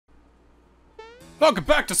Welcome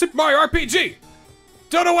back to Super Mario RPG!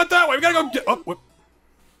 Dodo went that way, we gotta go get- oh,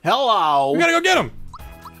 Hello! we gotta go get him!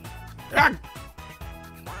 Ah.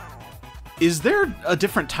 Is there a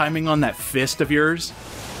different timing on that fist of yours?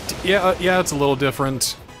 Yeah, yeah, it's a little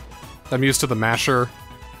different. I'm used to the masher,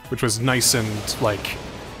 which was nice and, like,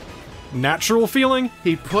 natural feeling.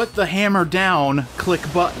 He put the hammer down, click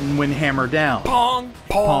button when hammer down. Pong!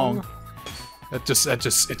 Pong! Pong.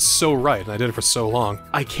 It's so right, and I did it for so long.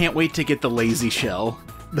 I can't wait to get the lazy shell.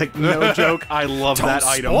 Like, no joke, I love that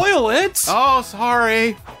item. Don't spoil it! Oh,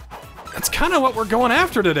 sorry. That's kind of what we're going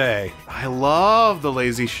after today. I love the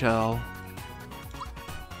lazy shell.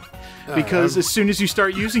 Because as soon as you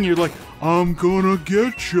start using it, you're like, I'm gonna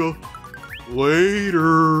get you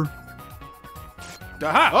later.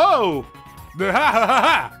 Aha! Oh! Ha ha ha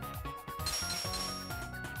ha!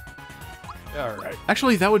 Alright.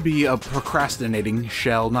 Actually, that would be a procrastinating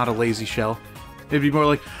shell, not a lazy shell. It'd be more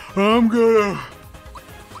like, I'm gonna...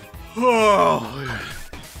 Oh...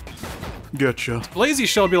 Getcha. Lazy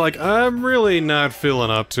Shell be like, I'm really not feeling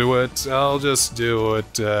up to it. I'll just do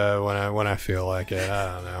it when I feel like it.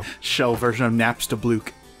 I don't know. Shell version of Napster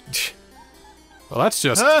Bluke. Well, that's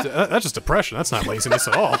just depression. That's not laziness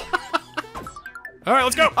at all. All right,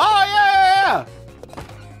 let's go. Oh, yeah!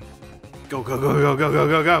 Go, go, go, go, go, go,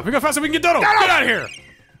 go, go. We go faster. We can get Dodo. Get out of here.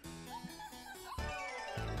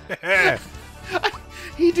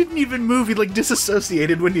 He didn't even move. He, like,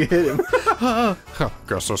 disassociated when you hit him.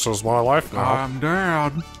 Guess this is my life now. I'm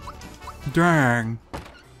dead. Dang.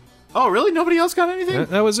 Oh, really? Nobody else got anything?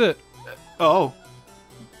 That was it. Oh.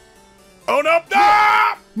 Oh, no.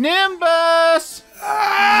 Ah! Nimbus!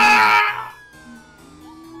 Ah!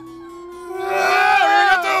 Ah, we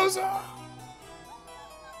got those.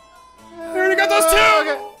 We already got those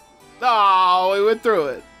two! Okay. Oh, we went through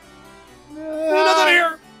it. Nothing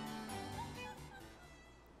here!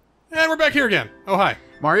 And we're back here again. Oh, hi.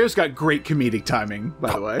 Mario's got great comedic timing,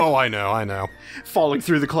 by the way. Oh, I know. Falling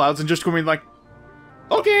through the clouds and just going like,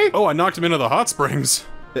 okay. Oh, I knocked him into the hot springs.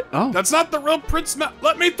 Oh. That's not the real Prince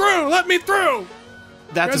Let me through! Let me through! You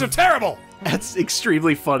guys are terrible! That's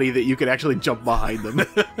extremely funny that you could actually jump behind them.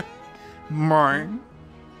 Mine.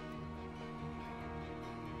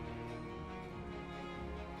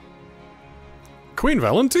 Queen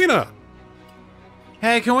Valentina!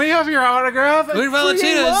 Hey, can we have your autograph? Queen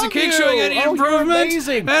Valentina, is the king showing any improvement?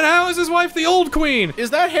 Amazing. And how is his wife the old queen?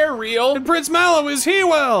 Is that hair real? And Prince Mallow, is he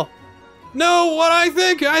well? No, what I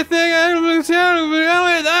think I'm telling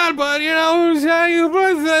that, but you know,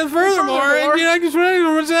 furthermore, you know, I just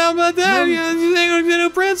want to tell about that, you know, you think the new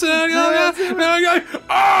prince,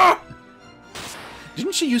 ah!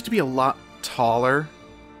 Didn't she used to be a lot taller?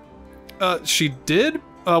 She did.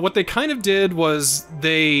 What they kind of did was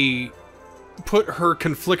they put her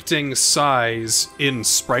conflicting size in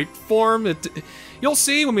sprite form. You'll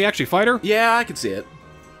see when we actually fight her. Yeah, I can see it.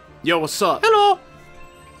 Yo, what's up? Hello!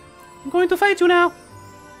 I'm going to fight you now.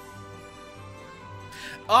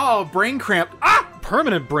 Oh, brain cramp. Ah!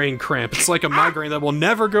 Permanent brain cramp. It's like a migraine that will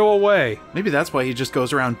never go away. Maybe that's why he just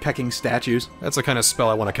goes around pecking statues. That's the kind of spell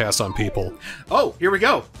I want to cast on people. Oh, here we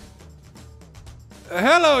go.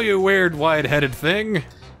 Hello, you weird wide-headed thing.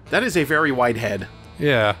 That is a very wide head.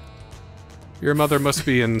 Yeah. Your mother must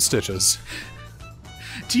be in stitches.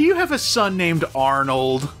 Do you have a son named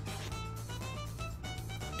Arnold?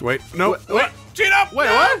 Wait, no, wait, Gino! Wait,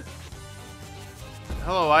 no! what?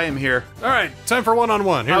 Hello, I am here. Alright, time for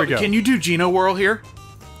one-on-one. Here we go. Can you do Gino Whirl here?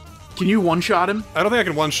 Can you one-shot him? I don't think I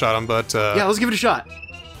can one-shot him, but, Yeah, let's give it a shot.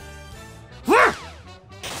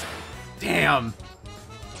 Damn.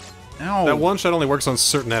 Ow. That one-shot only works on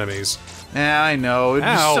certain enemies. Yeah, I know. It'd be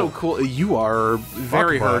Ow. so cool. You are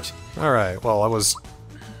very hurt. Alright, well, I was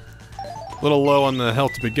a little low on the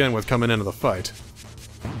health to begin with coming into the fight.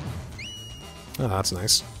 Oh, that's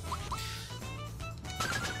nice.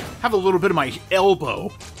 Have a little bit of my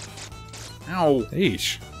elbow. Ow.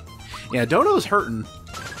 Eesh. Yeah, Dodo's hurting.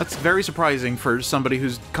 That's very surprising for somebody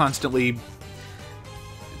who's constantly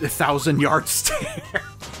 1,000-yard stare.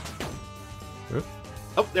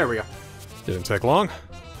 Oh, there we go. Didn't take long.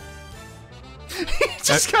 He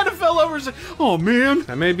just kind of fell over and said, oh, man.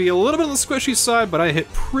 I may be a little bit on the squishy side, but I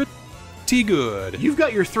hit pretty good. You've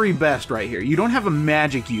got your 3 best right here. You don't have a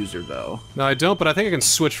magic user, though. No, I don't, but I think I can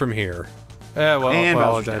switch from here. And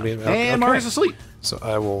Mario's asleep. So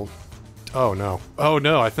I will... Oh, no. Oh,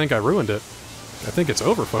 no, I think I ruined it. I think it's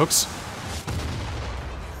over, folks.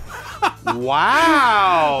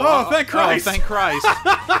 Wow! Oh, thank Christ! Oh, thank Christ.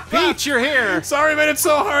 Peach, you're here! Sorry I made it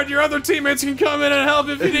so hard. Your other teammates can come in and help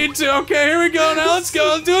if you need to. Okay, here we go now. Let's go.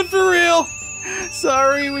 Let's do it for real.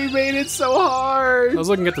 Sorry, we made it so hard. I was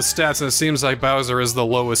looking at the stats, and it seems like Bowser is the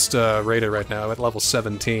lowest rated right now, at level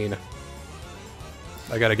 17.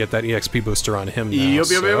 I gotta get that EXP booster on him now.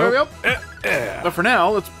 Yup. But for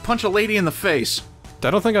now, let's punch a lady in the face.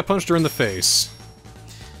 I don't think I punched her in the face.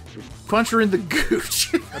 Punch her in the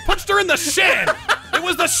gooch. I punched her in the shin! It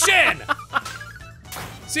was the shin!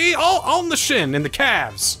 See, all in the shin, in the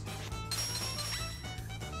calves.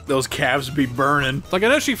 Those calves be burning. Like, I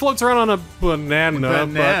know she floats around on a banana,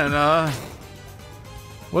 but...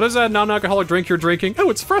 What is that non-alcoholic drink you're drinking? Oh,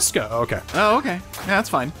 it's Fresca. Okay. Oh, okay. Yeah, that's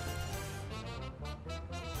fine.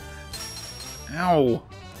 Ow.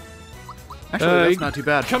 Actually, that's not too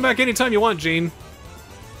bad. Come back anytime you want, Gene.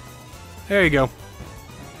 There you go.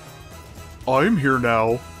 I'm here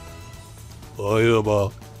now. I am,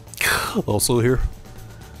 also here.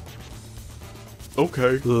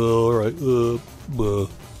 Okay. Alright,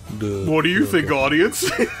 What do you think, audience?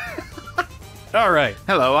 Alright.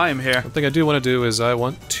 Hello, I am here. One thing I do want to do is I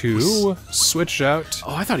want to switch out.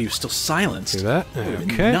 Oh, I thought he was still silenced. Do that.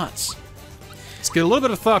 Okay. Nuts. Let's get a little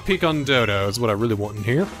bit of thought peek on Dodo, is what I really want in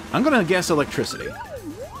here. I'm gonna guess electricity.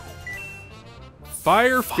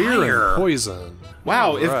 Fire, fear, and poison.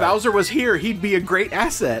 Wow, if Alright. Bowser was here, he'd be a great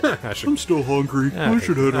asset. I'm still hungry. I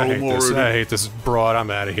should head home already. I hate this broad.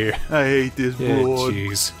 I'm out of here. I hate this broad.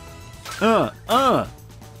 Jeez. Oh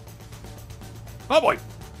boy.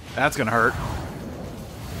 That's gonna hurt.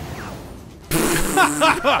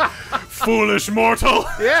 Foolish mortal.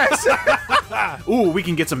 Yes! Ooh, we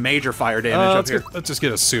can get some major fire damage up here. Let's just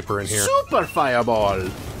get a super in here. Super fireball!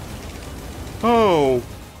 Oh.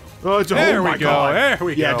 There we go. There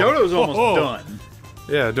we go. Yeah, Dodo's almost done.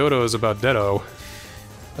 Yeah, Dodo is about deado.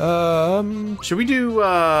 Should we do,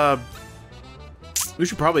 we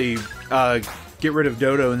should probably, get rid of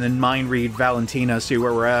Dodo and then mind read Valentina, see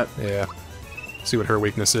where we're at. Yeah. See what her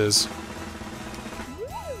weakness is.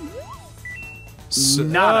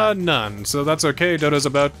 Nada. None. So that's okay. Dodo's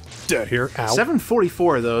about dead here. Ow.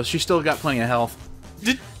 744, though. She's still got plenty of health.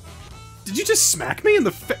 Did you just smack me in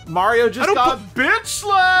the face? Mario just got bitch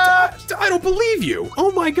slapped! I don't believe you.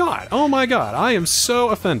 Oh my god. Oh my god. I am so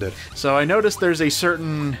offended. So I noticed there's a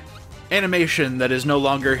certain animation that is no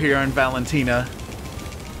longer here on Valentina.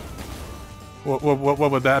 What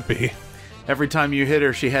would that be? Every time you hit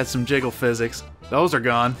her, she had some jiggle physics. Those are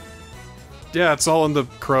gone. Yeah, it's all in the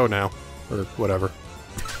crow now. Or whatever.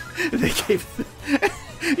 They gave...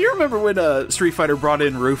 You remember when Street Fighter brought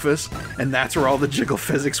in Rufus, and that's where all the jiggle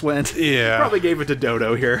physics went? Yeah. Probably gave it to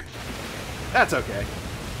Dodo here. That's okay.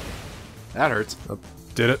 That hurts.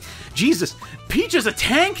 Did it? Jesus, Peach is a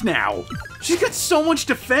tank now! She's got so much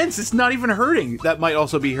defense, it's not even hurting. That might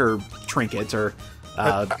also be her trinkets, or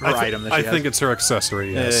her item that she has. I think it's her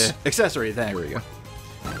accessory, yes. Accessory, there we go.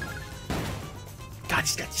 God,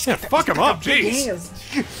 he's got fuck him up, jeez!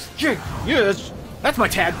 Yes, that's my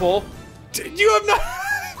tadpole. You have not...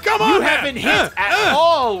 Come on, You haven't hit at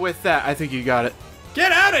all with that. I think you got it.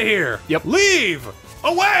 Get out of here! Yep. Leave!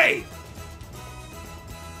 Away!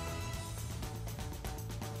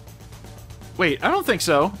 Wait, I don't think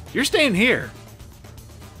so. You're staying here.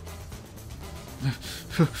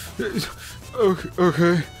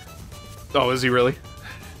 Okay. Oh, is he really?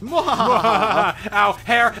 Ow,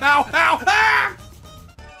 hair, ow, ow, ah!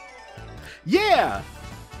 Yeah!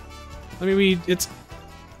 I mean, it's...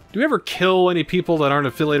 Do we ever kill any people that aren't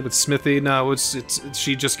affiliated with Smithy? No,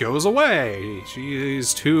 she just goes away.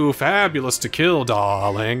 She's too fabulous to kill,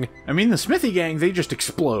 darling. I mean, the Smithy gang, they just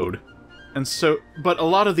explode. And so... But a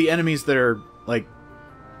lot of the enemies that are, like,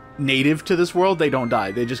 native to this world, they don't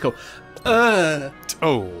die. They just go, Oh,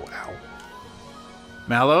 ow.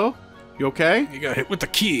 Mallow? You okay? You got hit with the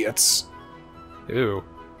key, it's... Ew.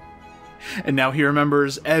 And now he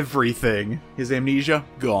remembers everything. His amnesia,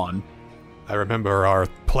 gone. I remember our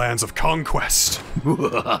plans of conquest.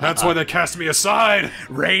 That's why they cast me aside.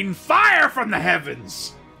 Rain fire from the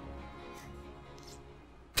heavens!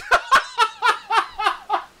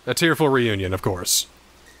 A tearful reunion, of course.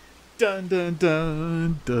 Dun dun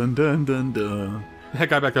dun dun dun dun dun. That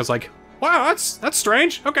guy back there's like, wow, that's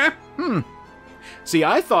strange. Okay. See,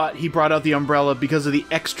 I thought he brought out the umbrella because of the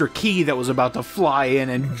extra key that was about to fly in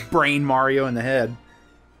and brain Mario in the head.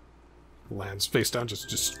 Lands face down,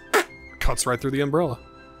 just cuts right through the umbrella.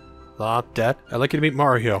 Ah, Dad, I'd like you to meet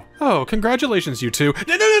Mario. Oh, congratulations, you two.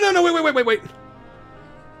 No, wait.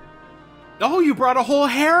 Oh, you brought a whole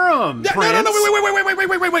harem, No,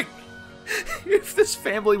 wait. If this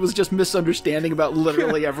family was just misunderstanding about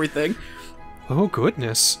literally everything. Oh,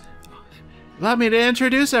 goodness. Allow me to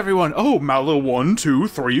introduce everyone. Oh, Mallow 1, 2,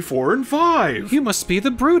 3, 4, and 5. You must be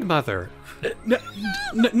the brood mother.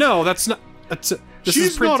 No, that's not...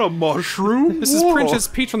 She's not a mushroom. This is Princess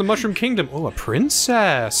Peach from the Mushroom Kingdom. Oh, a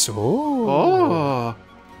princess. Oh. Oh.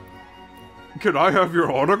 Can I have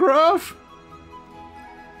your autograph?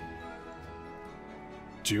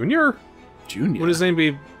 Junior? Junior. Would his name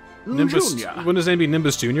be Nimbus? Junior. Wouldn't his name be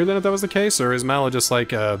Nimbus Junior then, if that was the case? Or is Mallow just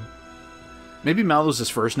like, Maybe Mallow's his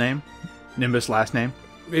first name. Nimbus last name.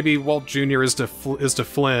 maybe Walt Jr. is to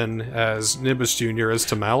Flynn as Nimbus Jr. is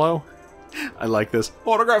to Mallow? I like this.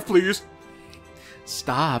 Autograph, please.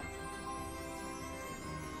 Stop.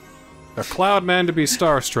 A cloud man to be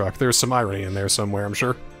starstruck. There's some irony in there somewhere, I'm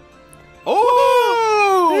sure.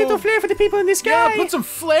 Oh! A little flair for the people in the sky! Yeah, put some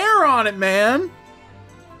flair on it, man.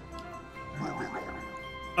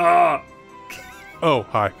 Oh,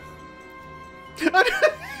 hi.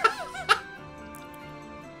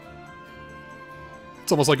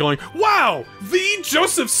 It's almost like going, wow! The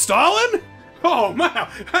Joseph Stalin? Oh, wow!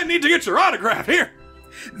 I need to get your autograph here!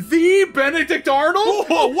 The Benedict Arnold?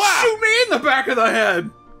 Oh, wow! Shoot me in the back of the head!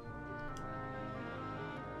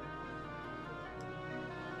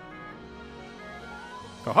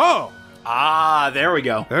 Oh! Ah, there we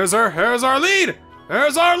go. Here's our lead!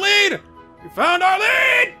 There's our lead! We found our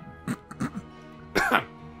lead!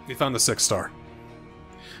 We found the 6-star.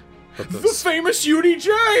 But The famous UDJ!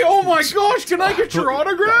 Oh my gosh, can I get your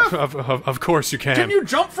autograph? Of course you can. Can you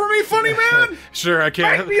jump for me, funny man? Sure, I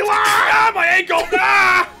can. Make me laugh! Ah, my ankle!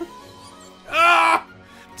 Ah! Ah!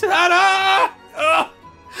 Ta-da! Ah!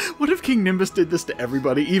 What if King Nimbus did this to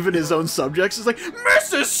everybody, even his own subjects? It's like,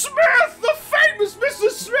 Mrs. Smith! The famous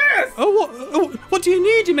Mrs. Smith! Oh, what do you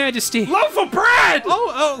need, Your Majesty? Loaf of bread!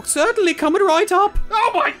 Oh, certainly, coming right up.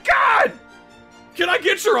 Oh my god! Can I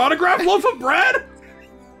get your autograph loaf of bread?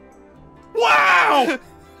 Wow!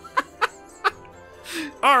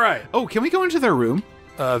 All right. Oh, can we go into their room?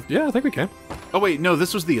 Yeah, I think we can. Oh wait, no,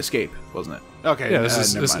 this was the escape, wasn't it? Okay. Yeah, this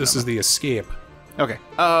is never this, mind, this is the escape. Okay.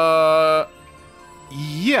 Yeah.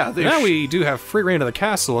 Now we do have free reign of the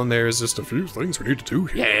castle, and there's just a few things we need to do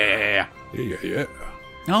here. Yeah.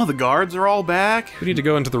 Oh, the guards are all back. We need to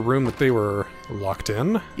go into the room that they were locked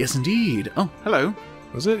in. Yes, indeed. Oh, hello.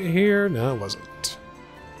 Was it here? No, it wasn't.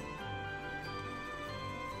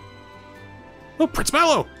 Oh, Prince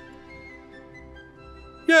Mallow!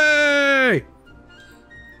 Yay!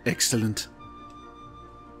 Excellent.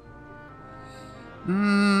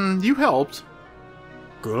 You helped.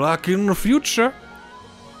 Good luck in the future.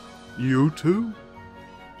 You too?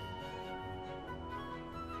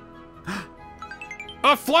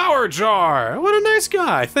 A flower jar! What a nice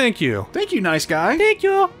guy. Thank you. Thank you, nice guy. Thank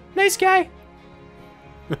you. Nice guy.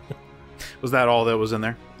 Was that all that was in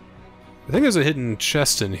there? I think there's a hidden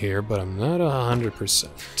chest in here, but I'm not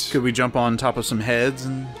 100%. Could we jump on top of some heads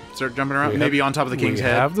and start jumping around? We Maybe have- on top of the king's we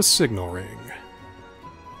head? have the signal ring.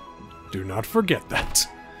 Do not forget that.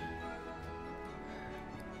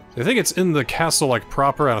 I think it's in the castle, like,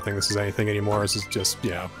 proper. I don't think this is anything anymore. This is just,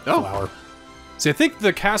 yeah, flower. See, I think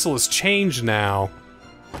the castle has changed now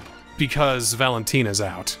because Valentina's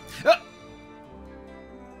out.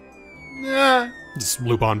 Just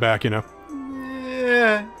loop on back, you know.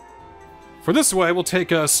 Yeah. For this way will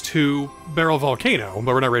take us to Barrel Volcano, but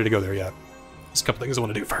we're not ready to go there yet. There's a couple things I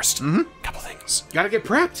want to do first. Couple things. Gotta get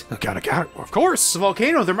prepped. Got it. Of course. It's a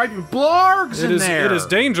volcano. There might be blargs in there. It is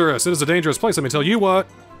dangerous. It is a dangerous place. Let me tell you what.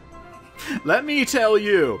 Let me tell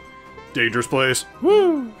you. Dangerous place.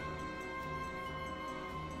 Woo!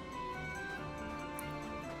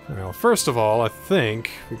 Well, first of all, I think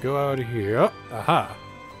we go out here. Oh, aha.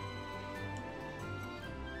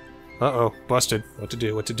 Uh-oh. Busted. What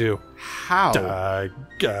to do? How?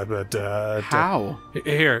 How?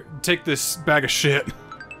 Here, take this bag of shit.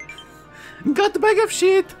 Got the bag of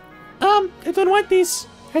shit. I don't want these.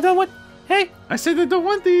 I don't want... Hey! I said I don't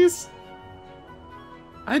want these.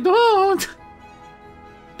 I don't.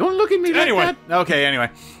 Don't look at me Anyway. like that. Okay, anyway.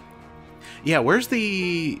 Yeah, where's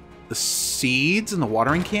the seeds and the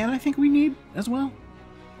watering can I think we need as well?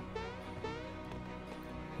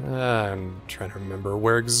 I'm trying to remember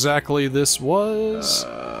where exactly this was.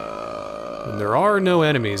 And there are no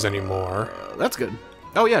enemies anymore. That's good.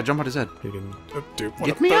 Oh yeah, jump on his head. You can do one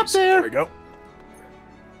Get of me up those. there. There we go.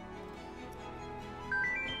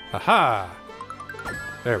 Aha!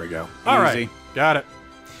 There we go. All right, Easy. got it.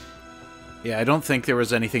 Yeah, I don't think there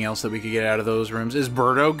was anything else that we could get out of those rooms. Is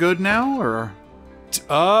Birdo good now, or?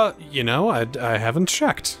 You know, I haven't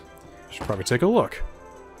checked. Should probably take a look.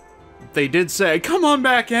 They did say, come on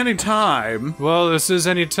back anytime. Well, this is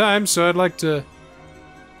any time, so I'd like to...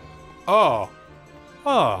 Oh.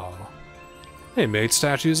 They made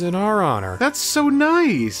statues in our honor. That's so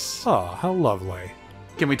nice. Oh, how lovely.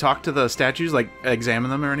 Can we talk to the statues, like examine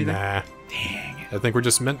them or anything? Nah. Dang. I think we're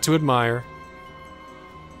just meant to admire.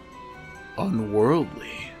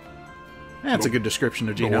 unworldly. That's a good description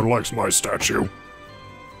of No Geno. one likes my statue.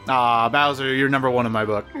 Ah, Bowser, you're number one in my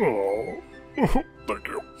book. Oh, thank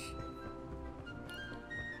you.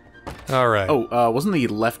 All right. Oh, wasn't the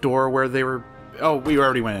left door where they were... Oh, we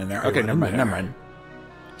already went in there. Okay, went never in mind, there. never mind.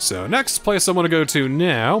 So next place I want to go to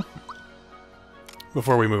now,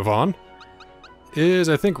 before we move on, is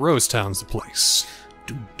I think Rosetown's the place.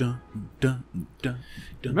 Dun, dun, dun, dun, dun.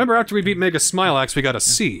 Remember after we beat Mega Smilax, we got a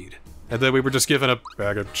seed, and then we were just given a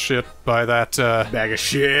bag of shit by that Bag of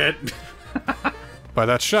shit. by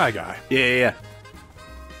that shy guy. Yeah.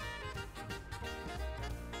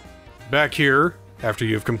 Back here, after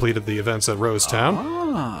you've completed the events at Rosetown,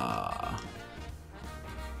 Ah.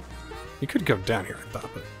 you could go down here, I thought,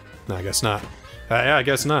 but no, I guess not. Yeah, I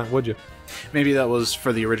guess not, would you? Maybe that was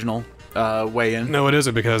for the original way in. No, it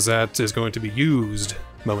isn't, because that is going to be used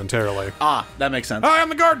momentarily. Ah, that makes sense. Hi, I'm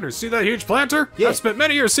the gardener. See that huge planter? Yeah. I've spent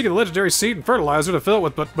many years seeking the legendary seed and fertilizer to fill it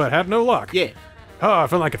with, but had no luck. Yeah. Oh,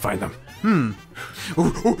 if only I could find them.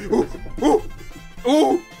 Ooh.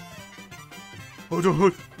 Oh,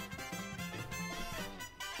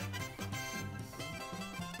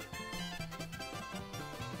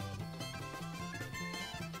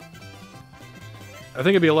 I think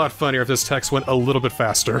it'd be a lot funnier if this text went a little bit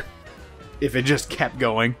faster. if it just kept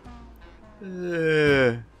going.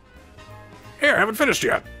 Here, I haven't finished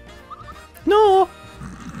yet. No!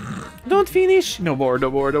 Don't finish, No more, no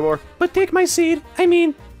more, no more. but take my seed. I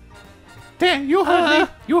mean... There, you hurt me.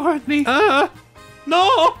 You hurt me. No!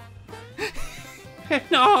 No!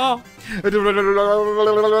 Oh,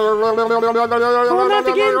 not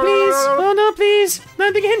again, please. Oh, no, please.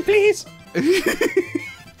 Not again, please.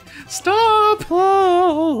 Stop!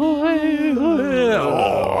 Oh,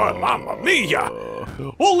 mamma mia!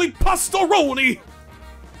 Holy pastoroni!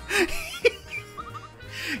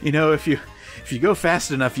 You know, if you go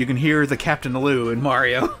fast enough, you can hear the Captain Lou in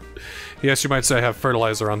Mario. Yes, you might say I have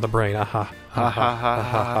fertilizer on the brain. Aha. Ha ha ha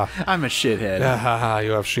ha. I'm a shithead. Ha ha ha,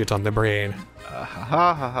 you have shit on the brain. Ha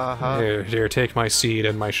ha ha ha. Here, take my seed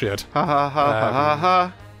and my shit. Ha ha ha ha ha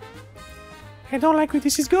ha. I don't like where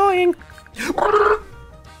this is going.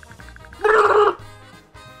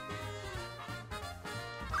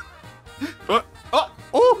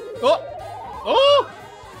 Oh!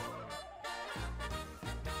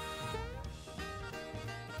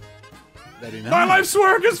 Very nice. My life's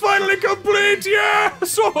work is finally complete,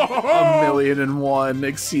 yes! A 1,000,001,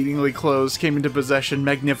 exceedingly close, came into possession,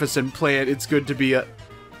 magnificent plant, it's good to be a...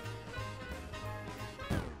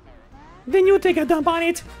 Then you take a dump on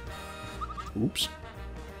it. Oops.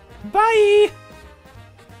 Bye.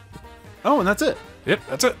 Oh, and that's it. Yep,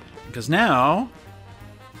 that's it. Because now,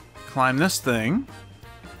 climb this thing.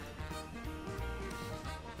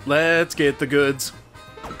 Let's get the goods.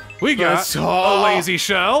 We got Let's- a lazy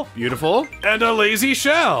shell Beautiful. and a lazy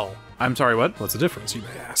shell. I'm sorry, what? What's the difference, you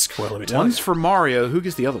may ask? Well, let me tell One's you. for Mario, who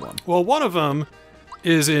gets the other one? Well, one of them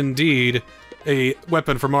is indeed a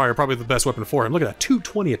weapon for Mario, probably the best weapon for him. Look at that,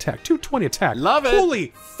 220 attack, 220 attack. Love it.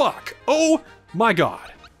 Holy fuck. Oh my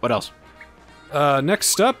god. What else?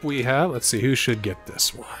 Next up we have, let's see, who should get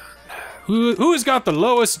this one? Who's got the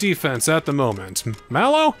lowest defense at the moment?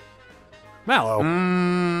 Mallow?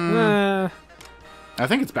 Mallow. I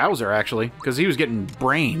think it's Bowser, actually, because he was getting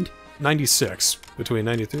brained. 96 between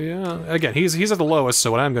 93. Again, he's at the lowest, so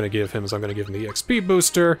what I'm going to give him is I'm going to give him the EXP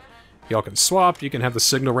booster. Y'all can swap. You can have the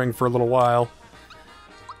signal ring for a little while.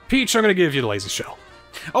 Peach, I'm going to give you the lazy shell.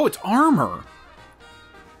 Oh, it's armor.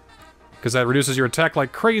 Because that reduces your attack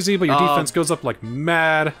like crazy, but your defense goes up like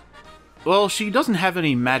mad. Well, she doesn't have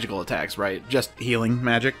any magical attacks, right? Just healing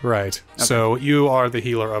magic. Right. So you are the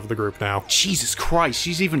healer of the group now. Jesus Christ,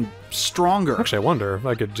 she's even stronger. Actually, I wonder if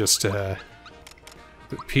I could just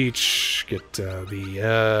Peach get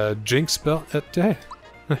the Jinx belt. Hey,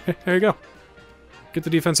 there you go. Get the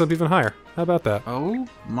defense up even higher. How about that? Oh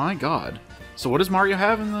my god. So what does Mario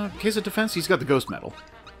have in the case of defense? He's got the ghost medal.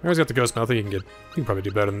 I always got the ghost mouth. I think you can probably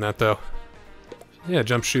do better than that though. Yeah,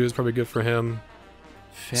 jump shoe is probably good for him.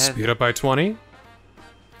 Speed up by 20.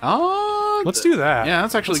 Oh, Let's do that. Yeah,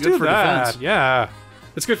 that's actually Let's good do for that. defense. Yeah,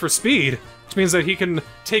 it's good for speed, which means that he can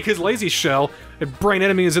take his lazy shell and brain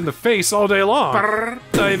enemies in the face all day long.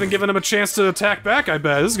 Not even giving him a chance to attack back. I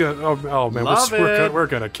bet this is gonna. Oh man, Love it. we're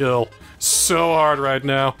gonna kill so hard right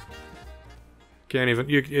now. Can't even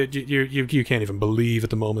you can't even believe at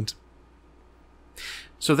the moment.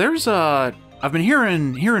 So there's I've been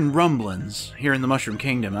hearing rumblings here in the Mushroom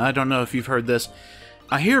Kingdom. I don't know if you've heard this.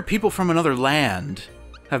 I hear people from another land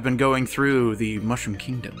have been going through the Mushroom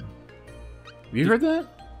Kingdom. Have you heard that?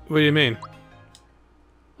 What do you mean?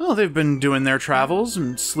 Well, they've been doing their travels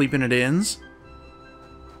and sleeping at inns.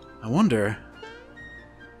 I wonder...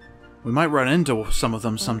 We might run into some of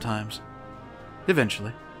them sometimes.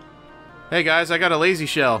 Eventually. Hey guys, I got a lazy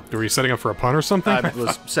shell. Were you setting up for a pun or something? I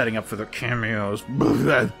was setting up for the cameos.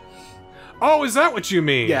 Oh, is that what you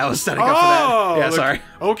mean? Yeah, I was setting up for that. Yeah, sorry.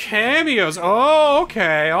 Oh, cameos. Oh,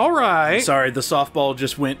 okay. All right. Sorry, the softball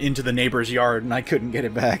just went into the neighbor's yard and I couldn't get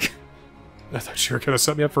it back. I thought you were going to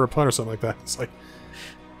set me up for a pun or something like that. It's like...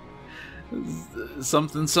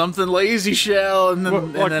 Something lazy shell, and then,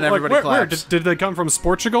 everybody where, claps. Did they come from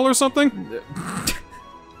Portugal or something?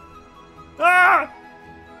 Ah!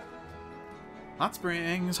 Hot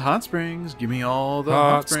springs, give me all the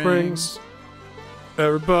hot springs.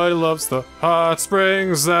 Everybody loves the hot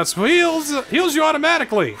springs. That's heals you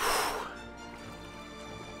automatically.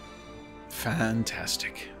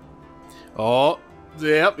 Fantastic. Oh,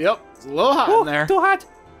 yep. It's a little hot in there. Too hot.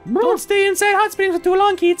 Don't stay inside hot springs for too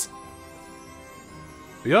long, kids.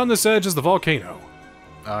 Beyond this edge is the volcano.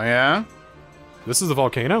 Oh, yeah? This is the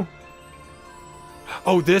volcano?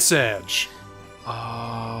 Oh, this edge.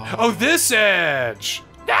 Oh, this edge!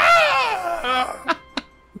 Ah!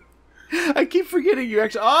 I keep forgetting you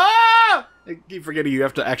actually... Ah! I keep forgetting you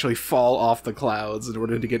have to actually fall off the clouds in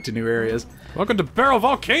order to get to new areas. Welcome to Barrel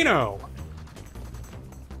Volcano!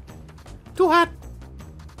 Too hot.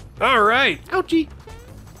 Alright. Ouchie.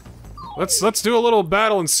 Let's do a little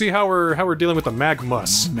battle and see how we're dealing with the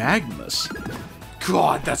Magmus. Magmus?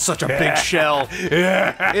 God, that's such a big shell.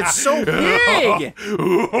 It's so big!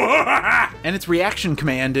 And its reaction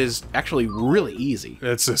command is actually really easy.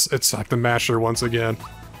 It's like the Masher once again.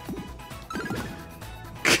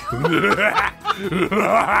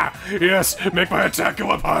 Yes, make my attack go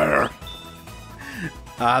up higher.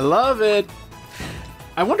 I love it.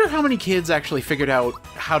 I wonder how many kids actually figured out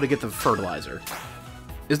how to get the fertilizer.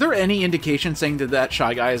 Is there any indication saying that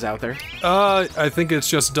Shy Guy is out there? I think it's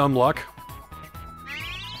just dumb luck.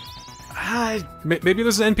 Maybe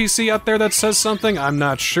there's an NPC out there that says something, I'm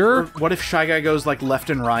not sure. Or what if Shy Guy goes like left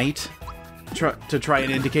and right to try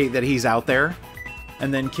and indicate that he's out there?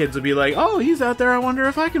 And then kids would be like, oh, he's out there, I wonder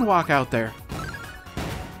if I can walk out there.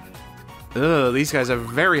 Ugh, these guys have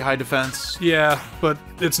very high defense. Yeah, but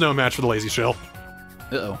it's no match for the Lazy Shell.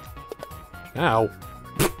 Uh-oh. Ow.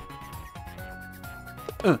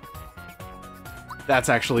 That's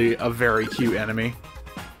actually a very cute enemy.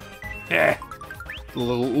 Eh. The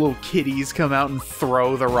little kitties come out and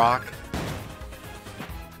throw the rock.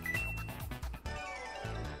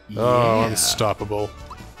 Oh, Yeah. unstoppable.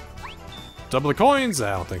 Double the coins?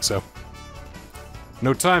 I don't think so.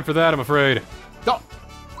 No time for that, I'm afraid.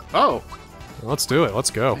 Oh. Let's do it. Let's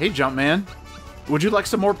go. Hey, Jumpman. Would you like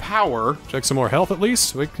some more power? Check some more health at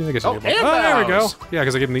least. I guess Oh, there we go. Yeah,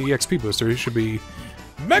 because I gave him the EXP booster. He should be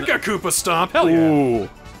Mega Koopa Stomp. Hell yeah. Ooh.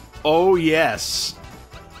 Oh, yes.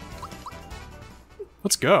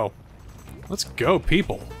 Let's go. Let's go,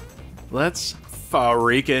 people. Let's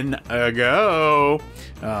freaking go.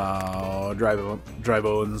 Oh, dry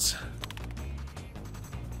bones.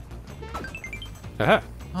 Haha.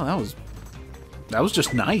 Oh, that was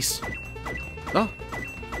just nice. Oh,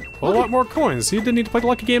 A whole lot more coins. He didn't need to play the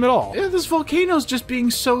lucky game at all. yeah, this volcano's just being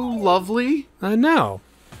so lovely. I know.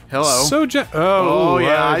 Hello. So Oh,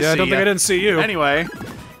 yeah, I I see don't think ya. I didn't see you. Anyway.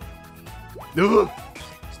 Ugh.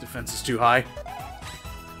 His defense is too high.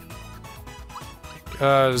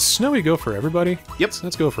 Snowy go for everybody? Yep.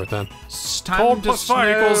 Let's go for it then. It's time Cold to plus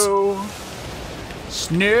fire equals- snow.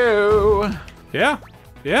 Snow. Yeah?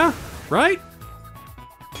 Yeah? Right?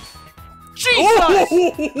 Jesus!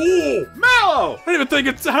 Oh! Mallow! I didn't even think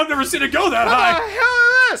it's. I've never seen it go that What high. the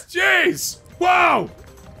hell is this? Jeez! Wow!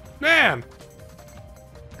 Man!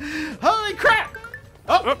 Holy crap!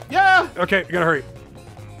 Oh, Oh. yeah! Okay, I gotta hurry.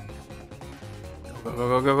 Go,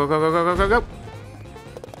 go, go, go, go, go, go, go, go, go.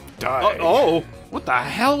 Die. Oh, what the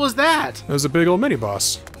hell was that? That was a big old mini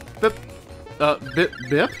boss. Bip.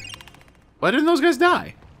 Bip? Why didn't those guys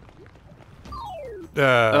die?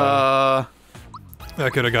 That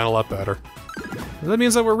could have gone a lot better. That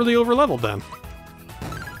means that we're really over leveled then.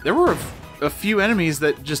 There were a few enemies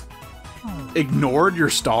that just ignored your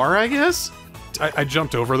star, I guess? I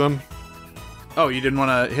jumped over them. Oh, you didn't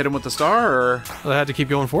want to hit him with the star, or? I had to keep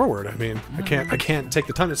going forward. I mean, I can't take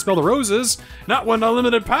the time to smell the roses. Not when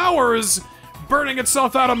unlimited power is burning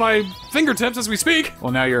itself out of my fingertips as we speak.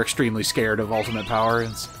 Well, now you're extremely scared of ultimate power.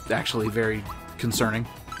 It's actually very concerning.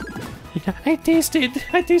 I tasted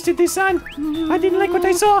this sun. I didn't like what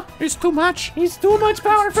I saw. It's too much. It's too much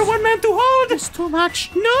power for one man to hold. It's too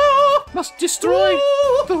much. No! Must destroy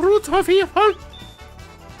the root of evil.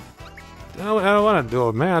 I don't want to do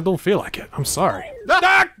it, man. I don't feel like it. I'm sorry.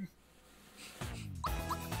 Ah!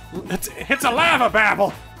 It's a lava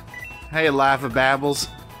babble. Hey, lava babbles.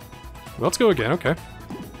 Let's go again, okay.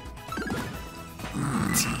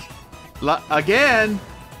 Again!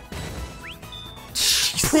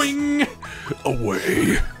 Swing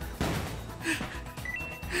away.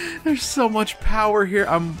 There's so much power here.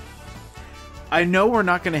 I know we're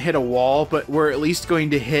not going to hit a wall, but we're at least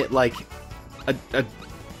going to hit, like, a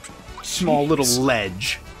small little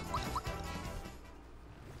ledge.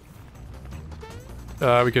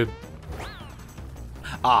 We could...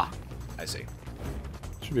 Ah, I see.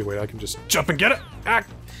 Should be a way I can just jump and get it. Ah!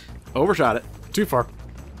 Overshot it. Too far.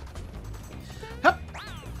 Hup.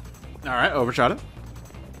 Alright, overshot it.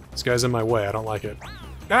 This guy's in my way. I don't like it.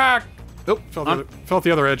 Ah! Oh, felt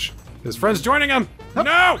the other edge. His friend's joining him. Hup.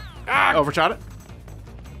 No! Ah! Overshot it.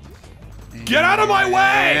 Get out of my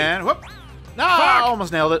way! And whoop. No, Fuck!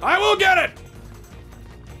 almost nailed it. I will get it!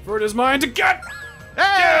 For it is mine to get! Hey,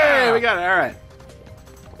 Yeah! we got it. Alright.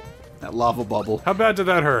 That lava bubble How bad did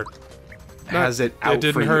that hurt? has it out It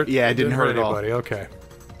didn't for you. hurt. Yeah, it didn't hurt at all. anybody. Okay.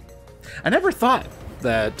 I never thought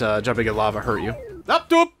that jumping in lava hurt you. Up,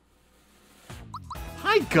 doop.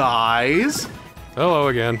 Hi, guys. Hello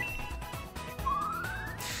again.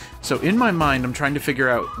 So in my mind, I'm trying to figure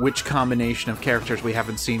out which combination of characters we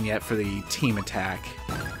haven't seen yet for the team attack.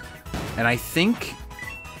 And I think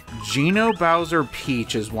Geno, Bowser,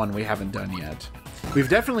 Peach is one we haven't done yet. We've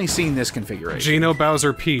definitely seen this configuration. Geno,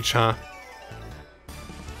 Bowser, Peach, huh?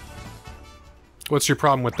 What's your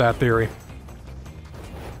problem with that theory?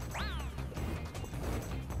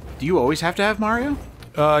 Do you always have to have Mario?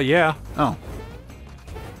 Yeah. Oh.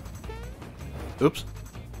 Oops.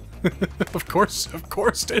 Of course,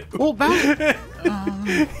 dude. Well, Bowser...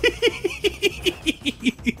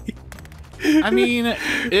 I mean,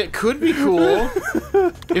 it could be cool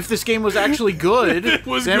if this game was actually good. It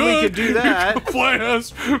was then good. we could do that. You could play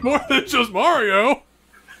as more than just Mario.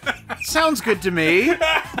 Sounds good to me.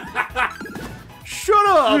 Shut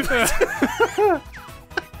up!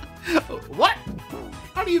 What?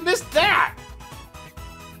 How do you miss that?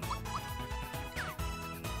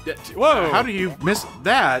 Whoa! How do you miss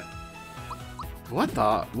that? What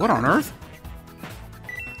the? What on earth?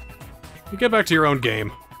 You get back to your own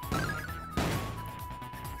game.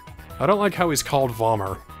 I don't like how he's called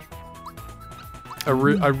Vommer. I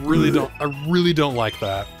really don't like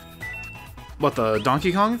that. What, the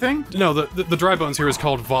Donkey Kong thing? No, the dry bones here is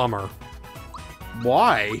called Vommer.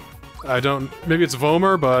 Why? I don't... Maybe it's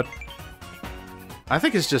Vomer, but... I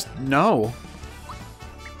think it's just no.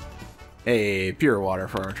 Hey, pure water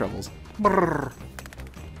for our troubles. Brrr.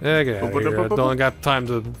 Yeah, get out of here. I don't got time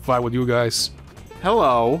to fight with you guys.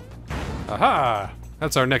 Hello. Aha!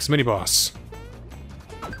 That's our next mini-boss.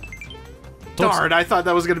 Darn, I thought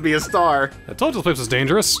that was gonna be a star. I told you this place was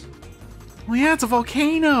dangerous. Well, yeah, it's a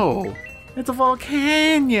volcano. It's a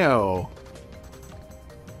volcano.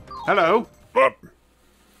 Hello.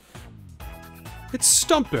 It's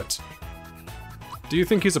Stumpet. Do you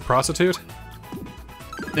think he's a prostitute?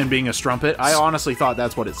 And being a strumpet, I honestly thought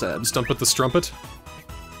that's what it said. Stumpet the Strumpet?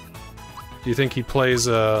 Do you think he plays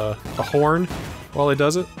a horn while he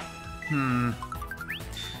does it?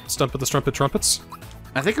 Stumpet the Strumpet Trumpets?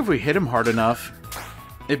 I think if we hit him hard enough,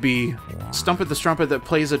 it'd be Stumpet the Strumpet that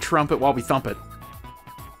plays a trumpet while we thump it.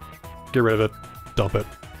 Get rid of it. Dump it.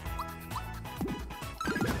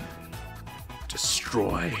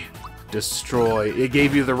 Destroy. Destroy. It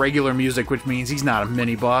gave you the regular music, which means he's not a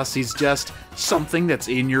mini-boss, he's just something that's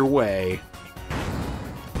in your way.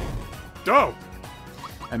 Oh!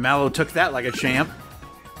 And Mallow took that like a champ.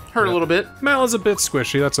 Hurt a little bit. Mal is a bit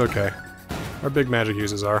squishy, that's okay. Our big magic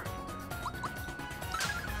uses are.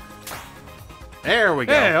 There we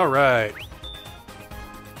go. Hey, alright.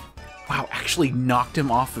 Wow, actually knocked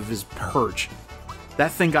him off of his perch.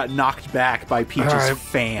 That thing got knocked back by Peach's Alright.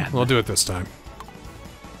 fan. We'll do it this time.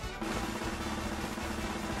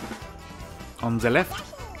 On the left.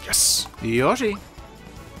 Yes! Yoshi.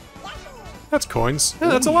 That's coins. Yeah,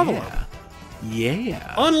 that's a level up.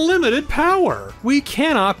 Yeah. Unlimited power! We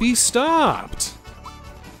cannot be stopped!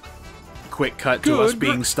 Quick cut to Good us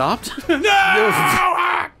being stopped.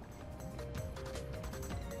 No!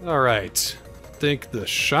 Alright. Think the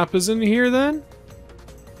shop is in here then?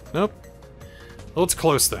 Nope. Well, it's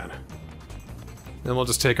close then. Then we'll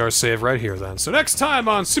just take our save right here then. So next time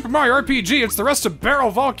on Super Mario RPG, it's the rest of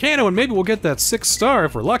Barrel Volcano, and maybe we'll get that 6th star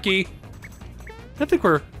if we're lucky. I think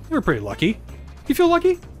we're pretty lucky. You feel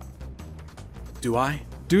lucky? Do I?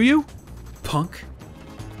 Do you? Punk?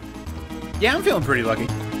 Yeah, I'm feeling pretty lucky.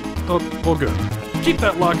 Oh, well good. Keep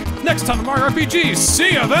that luck. Next time on Mario RPG,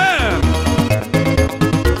 see ya then!